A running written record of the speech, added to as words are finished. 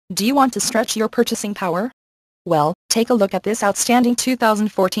Do you want to stretch your purchasing power? Well, take a look at this outstanding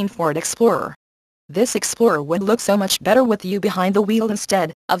 2014 Ford Explorer. This Explorer would look so much better with you behind the wheel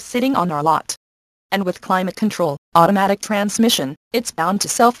instead of sitting on our lot. And with climate control, automatic transmission, it's bound to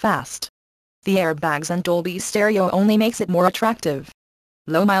sell fast. The airbags and Dolby stereo only makes it more attractive.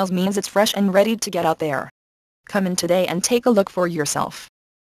 Low miles means it's fresh and ready to get out there. Come in today and take a look for yourself.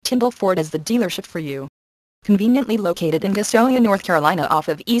 Tyndall Ford is the dealership for you. Conveniently located in Gastonia, North Carolina off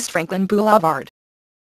of East Franklin Boulevard.